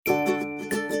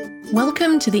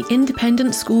Welcome to the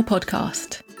Independent School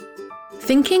Podcast.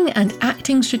 Thinking and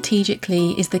acting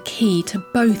strategically is the key to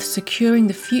both securing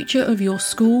the future of your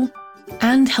school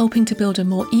and helping to build a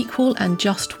more equal and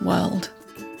just world.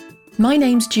 My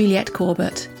name's Juliette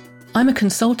Corbett. I'm a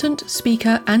consultant,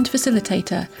 speaker and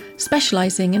facilitator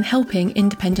specialising in helping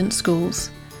independent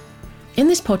schools. In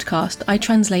this podcast, I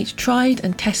translate tried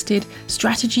and tested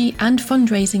strategy and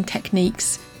fundraising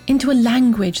techniques into a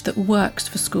language that works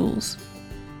for schools.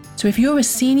 So if you're a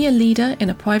senior leader in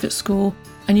a private school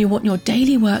and you want your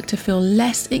daily work to feel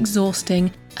less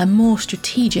exhausting and more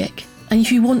strategic, and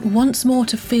if you want once more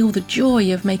to feel the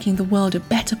joy of making the world a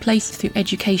better place through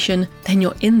education, then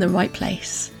you're in the right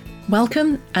place.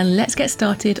 Welcome, and let's get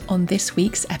started on this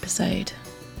week's episode.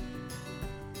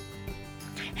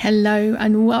 Hello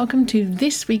and welcome to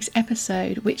this week's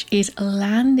episode, which is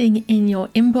landing in your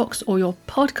inbox or your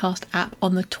podcast app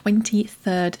on the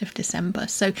 23rd of December.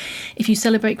 So if you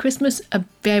celebrate Christmas, a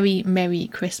very Merry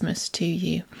Christmas to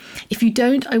you. If you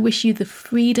don't, I wish you the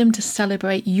freedom to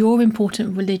celebrate your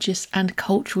important religious and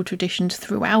cultural traditions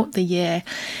throughout the year.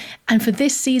 And for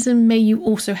this season, may you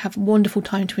also have wonderful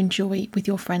time to enjoy with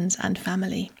your friends and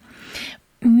family.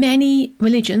 Many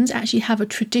religions actually have a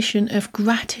tradition of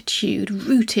gratitude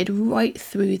rooted right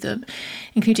through them,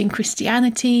 including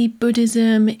Christianity,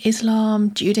 Buddhism,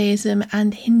 Islam, Judaism,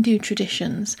 and Hindu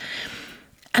traditions.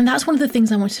 And that's one of the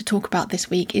things I wanted to talk about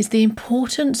this week, is the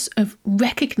importance of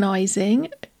recognising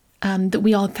that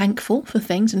we are thankful for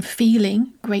things and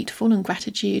feeling grateful and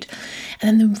gratitude,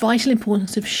 and then the vital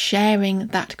importance of sharing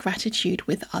that gratitude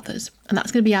with others. And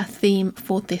that's going to be our theme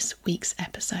for this week's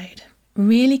episode.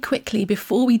 Really quickly,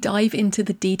 before we dive into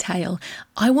the detail,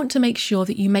 I want to make sure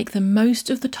that you make the most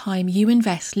of the time you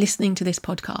invest listening to this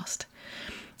podcast.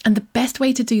 And the best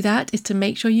way to do that is to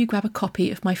make sure you grab a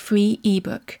copy of my free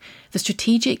ebook, The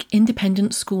Strategic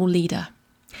Independent School Leader.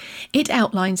 It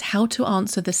outlines how to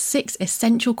answer the 6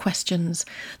 essential questions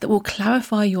that will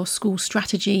clarify your school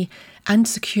strategy and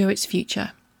secure its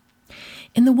future.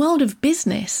 In the world of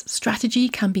business, strategy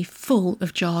can be full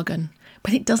of jargon,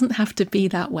 but it doesn't have to be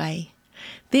that way.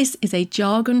 This is a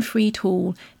jargon-free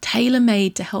tool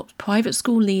tailor-made to help private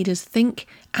school leaders think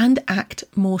and act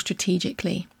more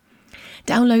strategically.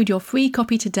 Download your free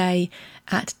copy today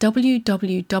at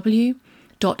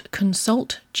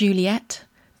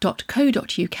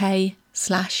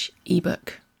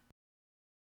www.consultjuliette.co.uk/ebook.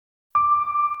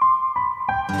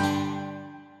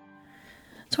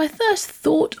 So I first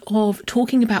thought of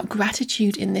talking about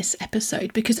gratitude in this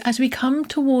episode because as we come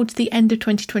towards the end of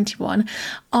 2021,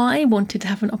 I wanted to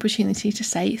have an opportunity to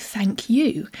say thank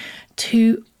you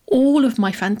to all of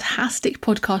my fantastic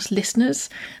podcast listeners,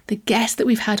 the guests that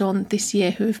we've had on this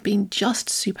year who have been just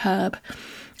superb,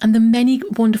 and the many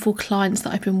wonderful clients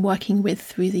that I've been working with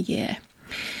through the year.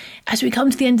 As we come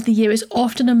to the end of the year, it's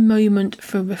often a moment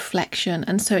for reflection,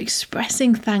 and so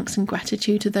expressing thanks and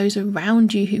gratitude to those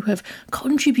around you who have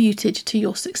contributed to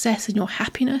your success and your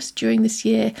happiness during this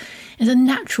year is a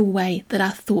natural way that our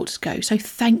thoughts go. So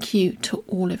thank you to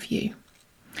all of you.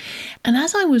 And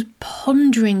as I was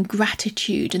pondering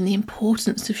gratitude and the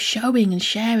importance of showing and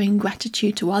sharing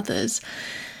gratitude to others,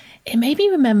 it made me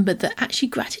remember that actually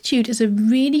gratitude is a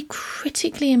really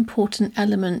critically important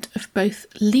element of both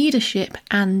leadership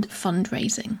and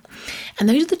fundraising. And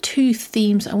those are the 2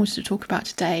 themes I wanted to talk about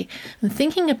today, and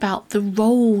thinking about the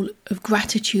role of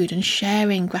gratitude and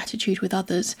sharing gratitude with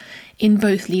others in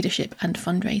both leadership and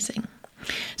fundraising.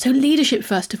 So leadership,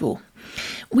 first of all.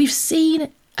 We've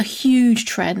seen a huge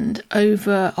trend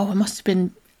over, it must have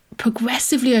been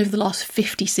progressively over the last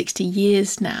 50, 60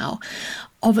 years now,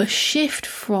 of a shift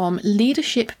from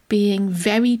leadership being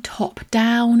very top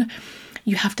down.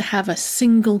 You have to have a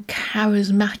single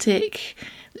charismatic,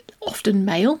 often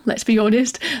male, let's be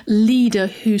honest, leader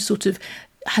who sort of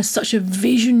has such a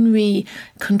visionary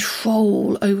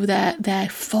control over their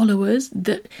followers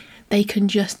that they can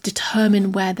just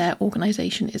determine where their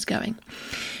organisation is going.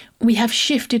 We have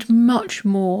shifted much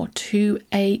more to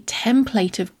a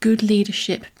template of good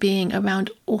leadership being around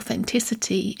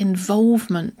authenticity,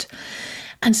 involvement.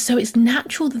 And so it's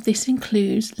natural that this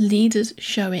includes leaders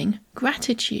showing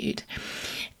gratitude.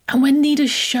 And when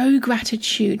leaders show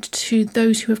gratitude to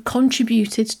those who have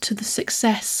contributed to the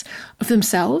success of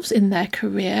themselves in their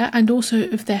career and also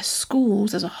of their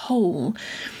schools as a whole,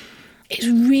 it's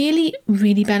really,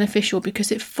 really beneficial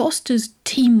because it fosters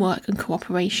teamwork and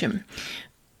cooperation.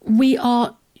 We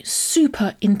are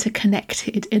super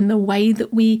interconnected in the way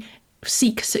that we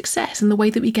seek success and the way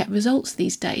that we get results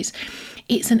these days.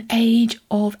 It's an age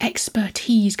of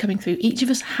expertise coming through. Each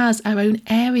of us has our own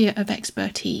area of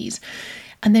expertise.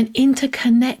 and then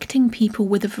interconnecting people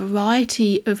with a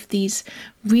variety of these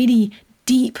really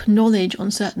deep knowledge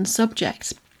on certain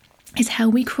subjects is how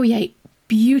we create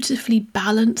beautifully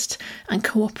balanced and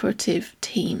cooperative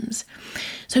teams.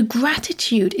 So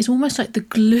gratitude is almost like the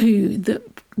glue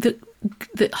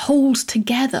that holds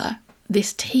together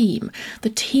this team, the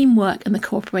teamwork and the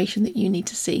cooperation that you need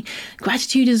to see.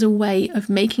 Gratitude is a way of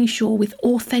making sure with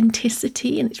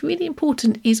authenticity, and it's really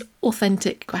important, is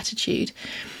authentic gratitude,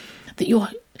 that you're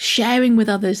sharing with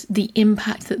others the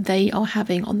impact that they are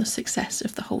having on the success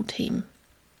of the whole team.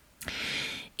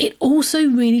 It also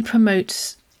really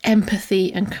promotes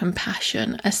empathy and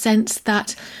compassion, a sense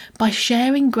that by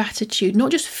sharing gratitude,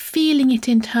 not just feeling it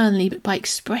internally, but by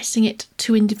expressing it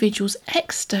to individuals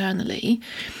externally,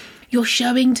 you're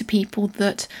showing to people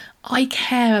that I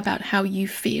care about how you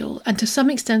feel, and to some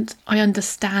extent I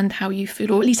understand how you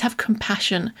feel, or at least have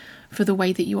compassion for the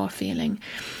way that you are feeling.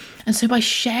 And so by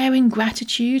sharing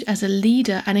gratitude as a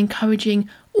leader and encouraging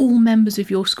all members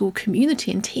of your school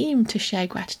community and team to share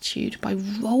gratitude, by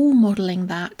role modelling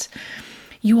that,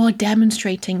 you are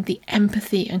demonstrating the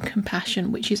empathy and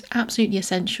compassion which is absolutely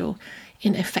essential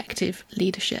in effective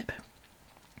leadership.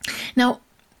 Now,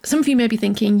 some of you may be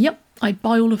thinking, yep, I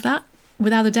buy all of that.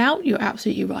 Without a doubt, you're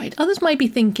absolutely right. Others might be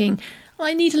thinking,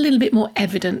 I need a little bit more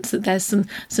evidence, that there's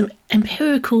some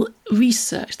empirical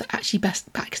research that actually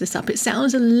best backs this up. It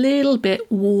sounds a little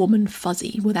bit warm and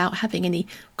fuzzy without having any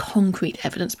concrete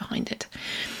evidence behind it.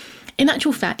 In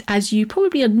actual fact, as you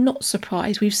probably are not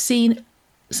surprised, we've seen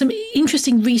some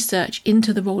interesting research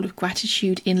into the role of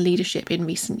gratitude in leadership in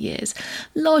recent years,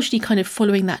 largely kind of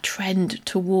following that trend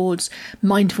towards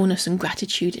mindfulness and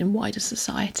gratitude in wider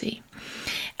society.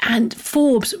 And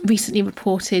Forbes recently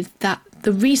reported that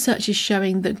the research is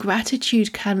showing that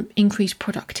gratitude can increase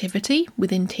productivity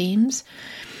within teams,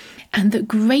 and that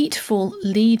grateful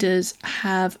leaders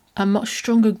have a much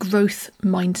stronger growth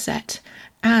mindset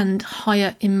and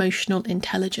higher emotional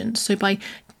intelligence. So by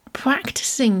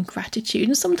practicing gratitude,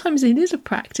 and sometimes it is a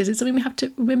practice, it's something we have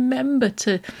to remember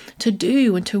to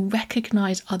do, and to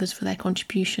recognise others for their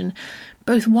contribution,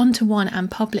 both one-to-one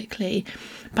and publicly.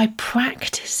 By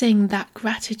practicing that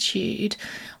gratitude,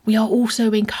 we are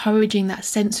also encouraging that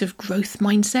sense of growth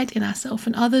mindset in ourselves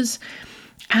and others,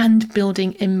 and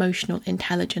building emotional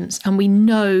intelligence. And we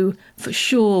know for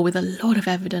sure, with a lot of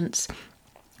evidence,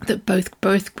 that both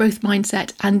growth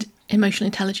mindset and emotional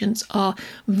intelligence are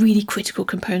really critical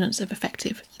components of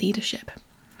effective leadership.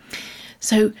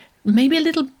 So maybe a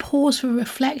little pause for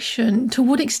reflection. To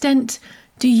what extent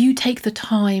do you take the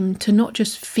time to not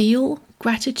just feel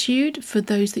gratitude for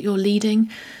those that you're leading,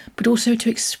 but also to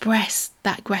express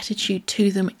that gratitude to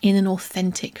them in an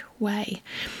authentic way?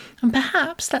 And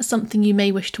perhaps that's something you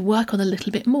may wish to work on a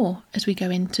little bit more as we go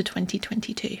into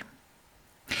 2022.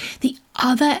 The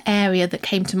other area that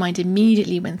came to mind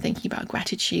immediately when thinking about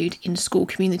gratitude in school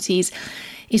communities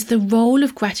is the role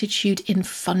of gratitude in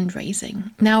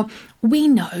fundraising. Now, we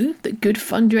know that good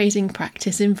fundraising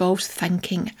practice involves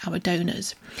thanking our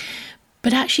donors.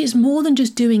 But actually, it's more than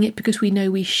just doing it because we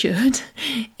know we should.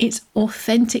 It's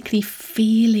authentically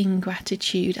feeling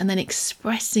gratitude and then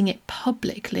expressing it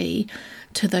publicly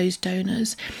to those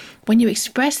donors. When you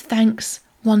express thanks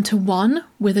one-to-one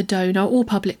with a donor or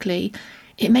publicly,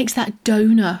 it makes that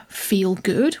donor feel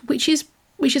good, which is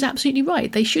absolutely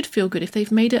right. They should feel good if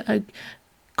they've made a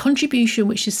contribution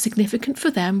which is significant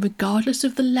for them, regardless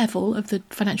of the level of the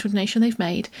financial donation they've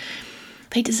made.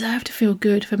 They deserve to feel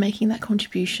good for making that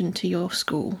contribution to your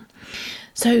school.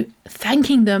 So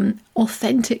thanking them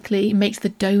authentically makes the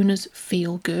donors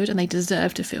feel good, and they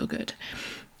deserve to feel good.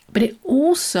 But it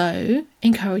also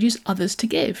encourages others to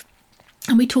give.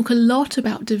 And we talk a lot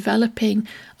about developing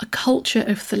a culture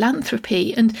of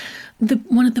philanthropy, and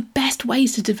one of the best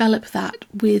ways to develop that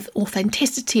with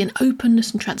authenticity and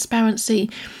openness and transparency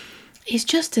is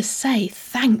just to say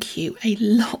thank you a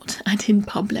lot and in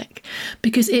public,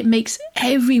 because it makes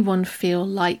everyone feel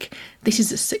like this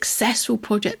is a successful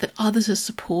project that others are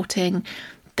supporting.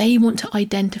 They want to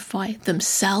identify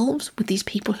themselves with these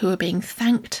people who are being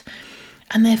thanked,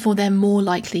 and therefore they're more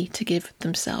likely to give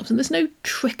themselves. And there's no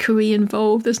trickery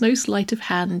involved, there's no sleight of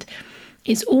hand.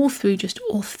 It's all through just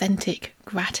authentic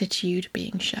gratitude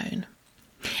being shown.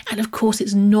 And of course,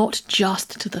 it's not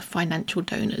just to the financial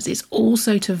donors, it's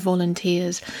also to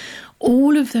volunteers.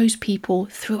 All of those people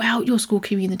throughout your school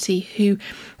community who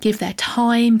give their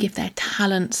time, give their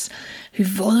talents, who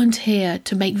volunteer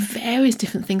to make various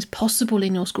different things possible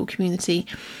in your school community,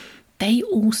 they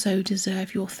also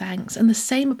deserve your thanks. And the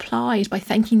same applies by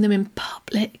thanking them in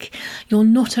public. You're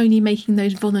not only making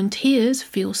those volunteers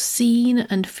feel seen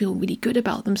and feel really good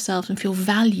about themselves and feel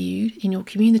valued in your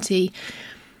community,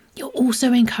 you're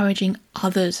also encouraging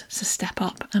others to step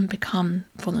up and become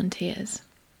volunteers.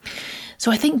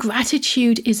 So I think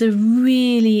gratitude is a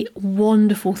really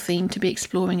wonderful theme to be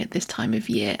exploring at this time of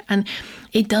year. And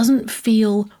it doesn't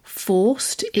feel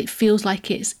forced. It feels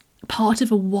like it's part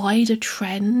of a wider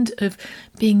trend of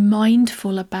being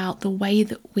mindful about the way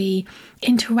that we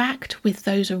interact with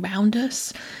those around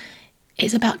us.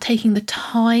 It's about taking the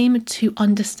time to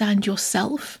understand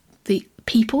yourself, the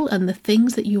people and the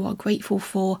things that you are grateful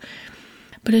for.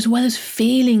 But as well as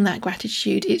feeling that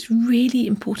gratitude, it's really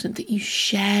important that you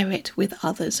share it with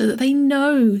others so that they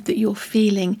know that you're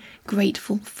feeling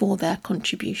grateful for their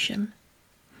contribution.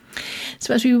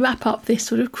 So as we wrap up this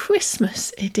sort of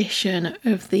Christmas edition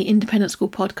of the Independent School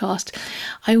Podcast,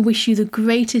 I wish you the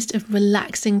greatest of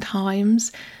relaxing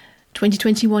times.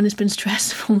 2021 has been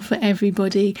stressful for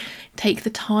everybody. Take the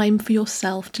time for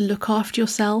yourself to look after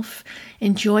yourself.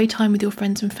 Enjoy time with your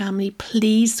friends and family.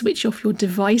 Please switch off your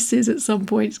devices at some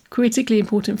point. It's critically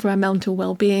important for our mental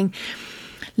well-being.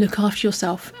 Look after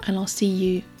yourself, and I'll see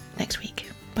you next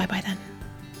week. Bye-bye then.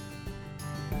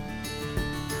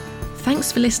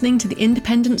 Thanks for listening to the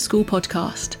Independent School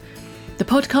Podcast, the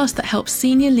podcast that helps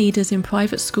senior leaders in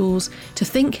private schools to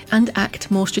think and act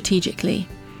more strategically,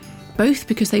 both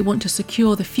because they want to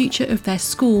secure the future of their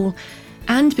school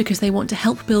and because they want to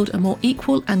help build a more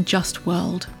equal and just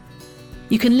world.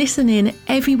 You can listen in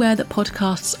everywhere that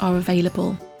podcasts are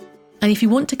available. And if you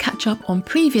want to catch up on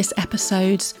previous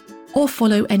episodes or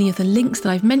follow any of the links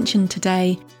that I've mentioned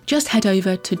today, just head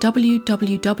over to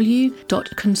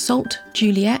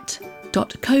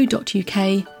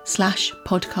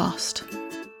www.consultjuliet.co.uk/podcast.